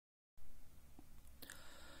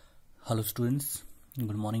Hello students,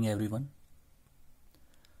 good morning everyone.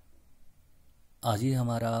 आज ही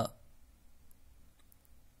हमारा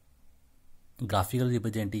graphical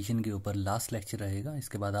representation के ऊपर लास्ट लेक्चर रहेगा।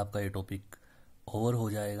 इसके बाद आपका ये टॉपिक ओवर हो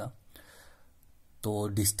जाएगा। तो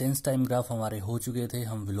डिस्टेंस टाइम ग्राफ हमारे हो चुके थे,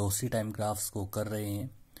 हम वेलोसिटी टाइम ग्राफ्स को कर रहे हैं।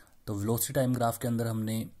 तो वेलोसिटी टाइम ग्राफ के अंदर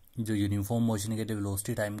हमने जो यूनिफॉर्म मोशन के लिए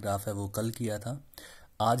वेलोसिटी टाइम ग्राफ है वो कल किया था।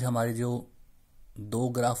 आज हमारे जो दो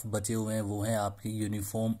ग्राफ बचे हुए हैं वो हैं आपकी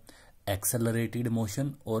यूनिफॉर्म एक्सेलरेटेड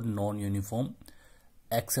मोशन और नॉन यूनिफॉर्म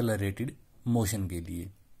एक्सेलरेटेड मोशन के लिए।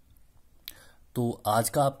 तो आज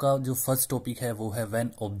का आपका जो फर्स्ट टॉपिक है वो है when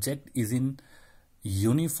object is in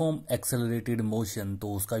uniform accelerated motion.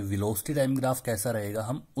 तो उसका वेलोसिटी टाइम ग्राफ कैसा रहेगा,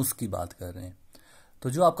 हम उसकी बात कर रहे हैं। तो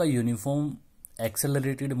जो आपका यूनिफॉर्म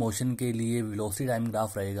एक्सेलरेटेड मोशन के लिए वेलोसिटी टाइम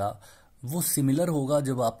ग्राफ रहेगा वो सिमिलर होगा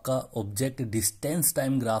जब आपका ऑब्जेक्ट डिस्टेंस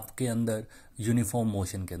टाइम ग्राफ के अंदर यूनिफॉर्म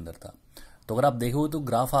मोशन के अंदर था। तो अगर आप देखोगे तो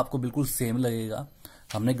ग्राफ आपको बिल्कुल सेम लगेगा।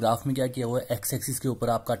 हमने ग्राफ में क्या किया हुआ है, एक्स एक्सिस के ऊपर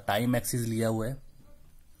आपका टाइम एक्सिस लिया हुआ है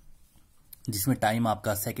जिसमें टाइम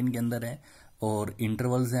आपका सेकंड के अंदर है और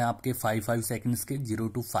इंटरवल्स हैं आपके 5 सेकंड्स के, 0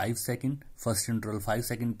 to 5 second. First interval 5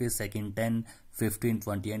 second पे, second 10, 15,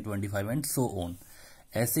 20 and 25 and so on.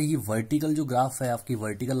 ऐसे ही वर्टिकल जो ग्राफ है, आपकी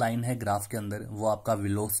वर्टिकल लाइन है ग्राफ के अंदर, वो आपका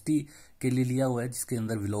वेलोसिटी के लिए लिया हुआ है जिसके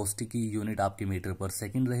अंदर वेलोसिटी की यूनिट आपकी मीटर पर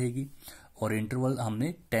सेकंड रहेगी और इंटरवल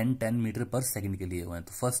हमने 10 मीटर पर सेकंड के लिए हुए हैं।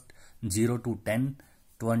 तो first 0 to 10,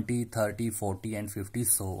 20, 30, 40 and 50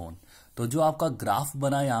 so on. तो जो आपका ग्राफ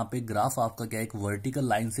बना यहाँ पे, ग्राफ आपका क्या एक वर्टिकल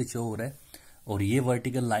लाइन से शो हो रहा है और ये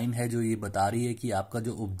वर्टिकल लाइन है जो ये बता रही है कि आपका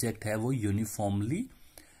जो ऑब्जेक्ट है वो यूनिफॉर्मली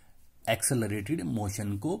एक्सेलरेटेड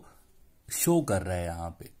मोशन को शो कर रहा है यहाँ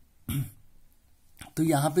पे। तो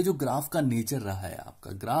यहाँ पे जो ग्राफ का नेचर रहा है,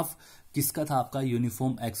 आपका ग्राफ किसका था, आपका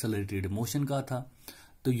यूनिफॉर्म एक्सेलरेटेड मोशन का था।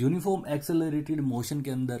 तो यूनिफॉर्म एक्सेलरेटेड मोशन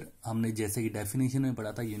के अंदर हमने जैसे कि डेफिनेशन में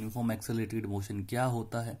पढ़ा था, यूनिफॉर्म एक्सेलरेटेड मोशन क्या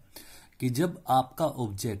होता है कि जब आपका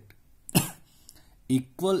object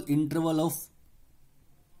equal interval of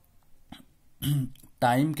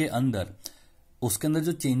time के अंदर, उसके अंदर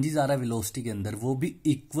जो चेंजेस आ रहा है वेलोसिटी के अंदर वो भी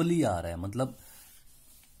इक्वली आ रहा है, मतलब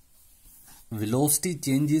velocity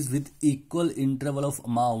changes with equal interval of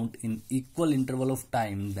amount in equal interval of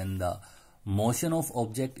time, then the motion of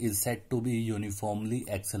object is said to be uniformly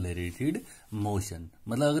accelerated motion।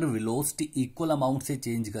 मतलब अगर velocity equal amount से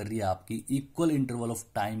change कर रही है आपकी equal interval of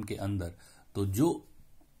time के अंदर, तो जो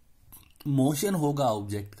motion होगा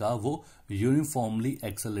ऑब्जेक्ट का वो uniformly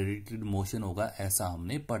accelerated motion होगा, ऐसा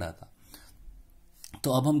हमने पढ़ा था।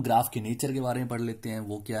 तो अब हम ग्राफ के नेचर के बारे में पढ़ लेते हैं,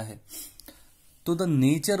 वो क्या है। तो the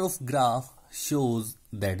nature of graph shows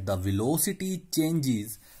that the velocity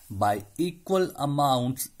changes by equal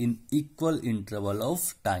amounts in equal interval of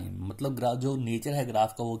time। मतलब ग्राफ जो नेचर है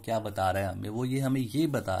ग्राफ का वो क्या बता रहा है हमें, वो ये हमें ये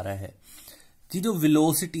बता रहा है कि जो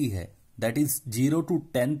वेलोसिटी है दैट इज 0 to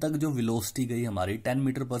 10 तक जो वेलोसिटी गई हमारी 10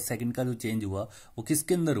 मीटर पर सेकंड का जो चेंज हुआ वो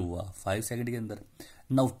किसके अंदर हुआ, 5 सेकंड के अंदर।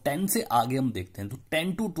 नाउ 10 से आगे हम देखते हैं तो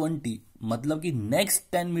 10 to 20 मतलब कि नेक्स्ट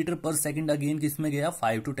 10 मीटर पर सेकंड अगेन किसमें गया,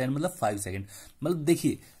 5 to 10 मतलब 5 सेकंड। मतलब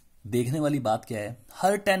देखिए देखने वाली बात क्या है,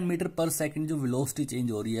 हर 10 मीटर पर सेकंड जो वेलोसिटी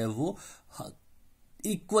चेंज हो रही है वो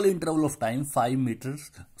equal interval of time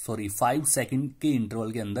 5 second के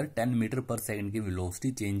इंटरवल के अंदर 10 मीटर पर सेकंड की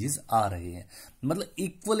वेलोसिटी चेंजेस आ रहे हैं। मतलब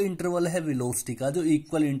इक्वल इंटरवल है वेलोसिटी का जो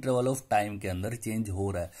इक्वल इंटरवल ऑफ टाइम के अंदर चेंज हो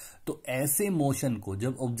रहा है। तो ऐसे मोशन को,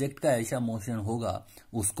 जब ऑब्जेक्ट का ऐसा मोशन होगा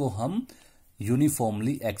उसको हम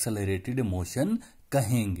यूनिफॉर्मली एक्सेलरेटेड मोशन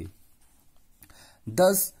कहेंगे।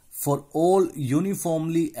 Thus, for all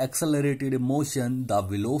uniformly accelerated motion, the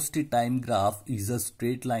velocity time graph is a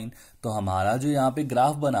straight line। तो हमारा जो यहाँ पे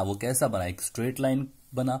ग्राफ बना वो कैसा बना, एक स्ट्रेट लाइन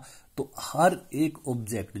बना। तो हर एक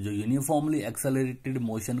ऑब्जेक्ट जो यूनिफॉर्मली एक्सेलरेटेड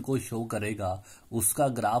मोशन को शो करेगा उसका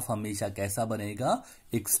ग्राफ हमेशा कैसा बनेगा,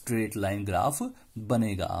 एक स्ट्रेट लाइन ग्राफ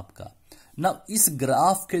बनेगा आपका ना। इस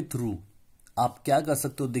ग्राफ के थ्रू आप क्या कर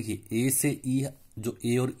सकते हो, देखिए ए से ई, जो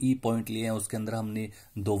ए और ई पॉइंट लिए हैं उसके अंदर हमने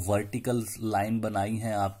दो वर्टिकल लाइन बनाई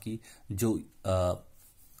हैं आपकी, जो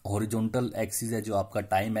हॉरिजॉन्टल एक्सिस है, जो आपका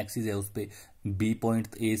टाइम एक्सिस है, उस पे बी पॉइंट,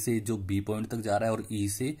 ए से जो बी पॉइंट तक जा रहा है और ई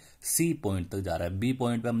से सी पॉइंट तक जा रहा है। बी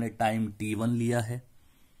पॉइंट पे हमने टाइम t1 लिया है,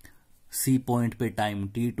 सी पॉइंट पे टाइम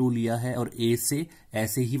t2 लिया है और ए से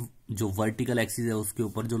ऐसे ही जो वर्टिकल एक्सिस है उसके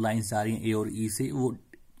ऊपर जो लाइन जा रही है ए और ई से, वो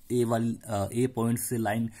ए पॉइंट से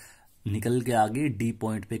लाइन निकल के आगे डी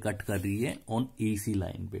पॉइंट पे कट कर रही है ऑन ईसी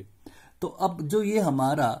लाइन पे। तो अब जो ये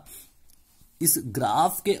हमारा इस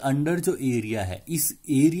ग्राफ के अंडर जो एरिया है, इस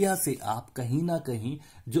एरिया से आप कहीं ना कहीं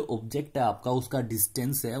जो ऑब्जेक्ट है आपका उसका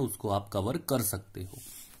डिस्टेंस है उसको आप कवर कर सकते हो।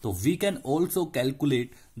 तो we can also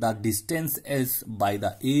calculate the distance S by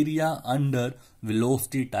the area under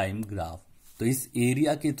velocity time graph. तो इस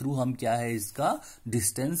एरिया के थ्रू हम क्या है इसका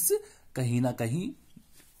डिस्टेंस कहीं ना कहीं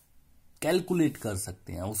कैलकुलेट कर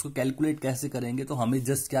सकते हैं। उसको कैलकुलेट कैसे करेंगे, तो हमें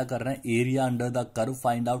जस्ट क्या करना है, area under the curve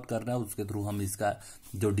find out करना है, उसके थ्रू हम इसका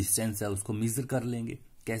जो डिस्टेंस है उसको मेजर कर लेंगे।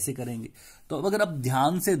 कैसे करेंगे, तो अब अगर आप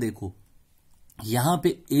ध्यान से देखो यहां पे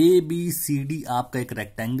ए बी सी डी आपका एक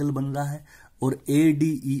रेक्टेंगल बन रहा है और ए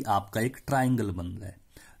डी ई आपका एक ट्राइंगल बन रहा है।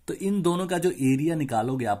 तो इन दोनों का जो एरिया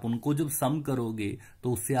निकालोगे आप, उनको जब सम करोगे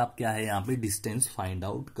तो उससे आप क्या है यहाँ पे डिस्टेंस फाइंड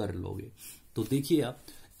आउट कर लोगे। तो देखिए आप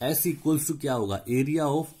एस इक्वल्स टू क्या होगा, area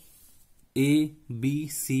of A B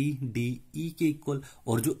C D E के इक्वल,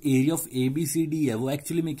 और जो area of A B C D है वो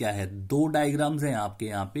एक्चुअली में क्या है, दो डायग्राम्स हैं आपके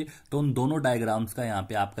यहाँ पे, तो उन दोनों डायग्राम्स का यहाँ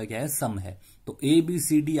पे आपका क्या है सम है। तो ए बी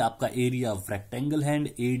सी डी आपका एरिया ऑफ रेक्टेंगल है एंड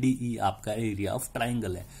ए डी ई आपका एरिया ऑफ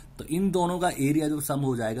ट्राइंगल है। तो इन दोनों का एरिया जब सम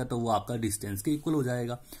हो जाएगा तो वो आपका डिस्टेंस के इक्वल हो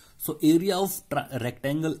जाएगा। So area of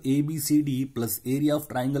rectangle A B C D plus area of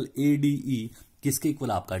triangle A D E किसके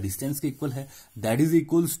इक्वल, आपका डिस्टेंस के इक्वल है। That is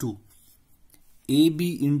equals to AB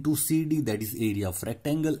into CD, that is area of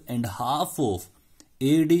rectangle, and half of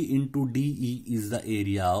AD into DE is the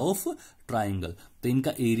area of triangle। तो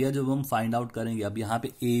इनका area जब हम find out करेंगे, अब यहाँ पे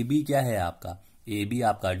AB क्या है आपका, AB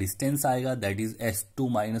आपका डिस्टेंस आएगा, that is S2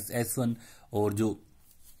 minus S1, और जो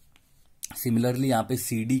सिमिलरली यहाँ पे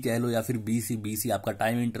CD कह लो या फिर BC आपका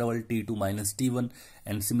time interval T2 minus T1,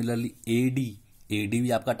 and similarly AD भी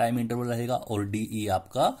आपका टाइम इंटरवल रहेगा, और DE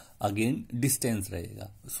आपका अगेन डिस्टेंस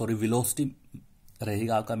रहेगा, सॉरी वेलोसिटी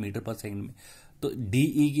रहेगा आपका मीटर पर सेकंड में। तो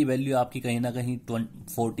डीई की वैल्यू आपकी कहीं ना कहीं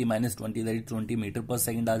 40 माइनस 20 दैट इज 20 मीटर पर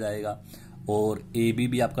सेकंड आ जाएगा, और ए बी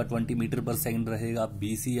भी आपका 20 मीटर पर सेकंड रहेगा,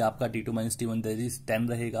 बी सी आपका T2 minus T1 that is 10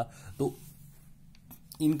 रहेगा। तो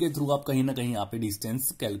इनके थ्रू आप कहीं ना कहीं यहाँ पे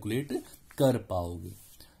डिस्टेंस कैलकुलेट कर पाओगे।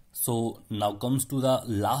 So now comes to the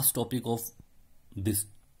last topic of this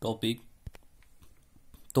topic.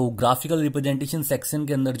 तो ग्राफिकल रिप्रेजेंटेशन सेक्शन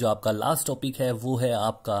के अंदर जो आपका लास्ट टॉपिक है वो है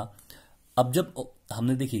आपका, अब जब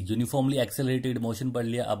हमने देखिए यूनिफॉर्मली एक्सेलरेटेड मोशन पढ़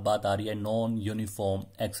लिया, अब बात आ रही है नॉन यूनिफॉर्म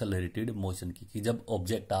एक्सेलरेटेड मोशन की, कि जब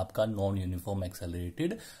ऑब्जेक्ट आपका नॉन यूनिफॉर्म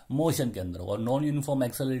एक्सेलरेटेड मोशन के अंदर हो। और नॉन यूनिफॉर्म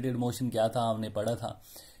एक्सेलरेटेड मोशन क्या था, हमने पढ़ा था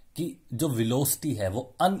कि जो वेलोसिटी है वो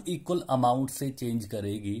अनइक्वल अमाउंट से चेंज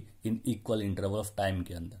करेगी in equal interval of time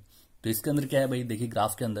के अंदर। तो इसके अंदर क्या है भाई, देखिए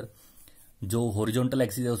ग्राफ के अंदर जो हॉरिजॉन्टल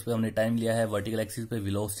एक्सिस है उस पर हमने टाइम लिया है, वर्टिकल एक्सिस पे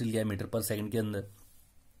वेलोसिटी लिया है मीटर पर सेकंड के अंदर।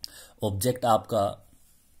 ऑब्जेक्ट आपका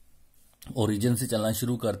ओरिजिन से चलना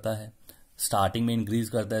शुरू करता है, स्टार्टिंग में इंक्रीज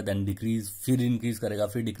करता है, देन डिक्रीज, फिर इंक्रीज करेगा,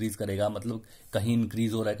 फिर डिक्रीज करेगा, मतलब कहीं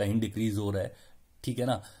इंक्रीज हो रहा है कहीं डिक्रीज हो रहा है, ठीक है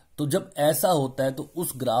ना। तो जब ऐसा होता है तो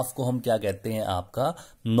उस ग्राफ को हम क्या कहते हैं, आपका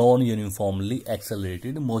नॉन यूनिफॉर्मली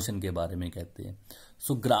एक्सेलरेटेड मोशन के बारे में कहते हैं।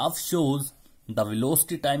 सो graph shows the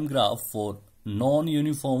velocity time graph for non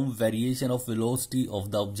uniform variation of velocity of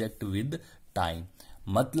the object with time.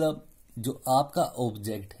 मतलब जो आपका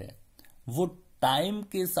ऑब्जेक्ट है वो टाइम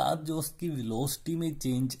के साथ जो उसकी वेलोसिटी में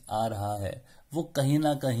चेंज आ रहा है वो कहीं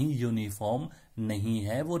ना कहीं यूनिफॉर्म नहीं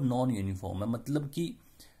है, वो नॉन यूनिफॉर्म है। मतलब कि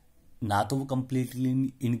ना तो वो कंप्लीटली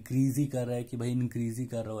इंक्रीज ही कर रहा है कि भाई इंक्रीज ही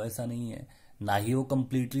कर रहा हो, ऐसा नहीं है, ना ही वो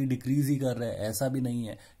कंप्लीटली डिक्रीज ही कर रहा है, ऐसा भी नहीं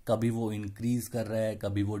है। कभी वो इंक्रीज कर रहा है,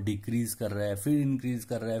 कभी वो डिक्रीज कर रहा है, फिर इंक्रीज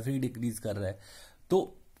कर रहा है, फिर डिक्रीज कर रहा है।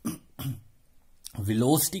 तो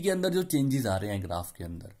वेलोसिटी के अंदर जो चेंजेस आ रहे हैं ग्राफ के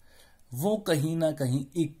अंदर वो कहीं ना कहीं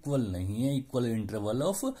इक्वल नहीं है, इक्वल इंटरवल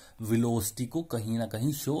ऑफ वेलोसिटी को कहीं ना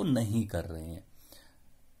कहीं शो नहीं कर रहे हैं।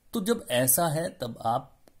 तो जब ऐसा है तब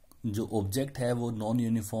आप जो ऑब्जेक्ट है वो नॉन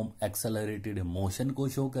यूनिफॉर्म एक्सेलरेटेड मोशन को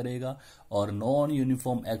शो करेगा, और नॉन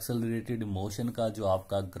यूनिफॉर्म एक्सेलरेटेड मोशन का जो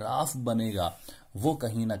आपका ग्राफ बनेगा वो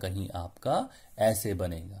कहीं ना कहीं आपका ऐसे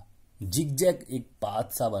बनेगा, जिगजैग एक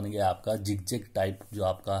पाथ सा बन गया आपका, जिगजैग टाइप जो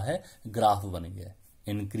आपका है ग्राफ बन गया,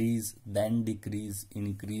 increase then decrease,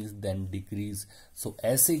 increase then decrease. सो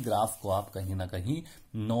ऐसे ग्राफ को आप कहीं ना कहीं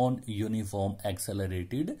नॉन यूनिफॉर्म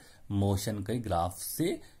एक्सेलरेटेड मोशन के ग्राफ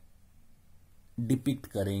से डिपिक्ट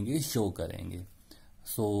करेंगे, शो करेंगे।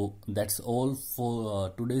 So that's all for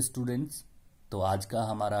today students. तो आज का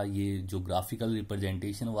हमारा ये जो ग्राफिकल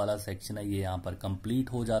रिप्रेजेंटेशन वाला सेक्शन है ये यहाँ पर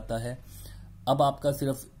कंप्लीट हो जाता है। अब आपका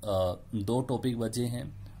सिर्फ दो टॉपिक बचे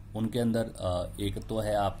हैं, उनके अंदर एक तो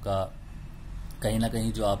है आपका कहीं ना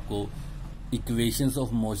कहीं जो आपको इक्वेशंस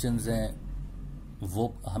ऑफ मोशंस हैं वो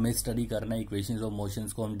हमें स्टडी करना है, इक्वेशंस ऑफ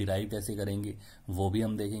मोशंस को हम डिराइव कैसे करेंगे वो भी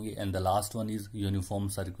हम देखेंगे, and the last one is uniform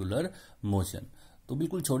circular motion. तो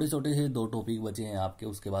बिल्कुल छोटे छोटे से दो टॉपिक बचे हैं आपके,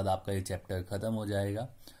 उसके बाद आपका ये चैप्टर खत्म हो जाएगा।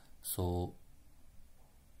 सो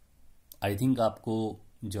आई थिंक आपको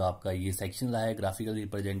जो आपका ये सेक्शन रहा है ग्राफिकल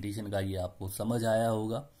रिप्रेजेंटेशन का ये आपको समझ आया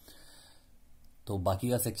होगा। तो बाकी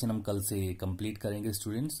का सेक्शन हम कल से कंप्लीट करेंगे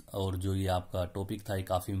स्टूडेंट्स, और जो ये आपका टॉपिक था ये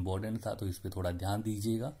काफ़ी इंपॉर्टेंट था तो इस पर थोड़ा ध्यान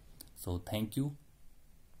दीजिएगा। So thank you.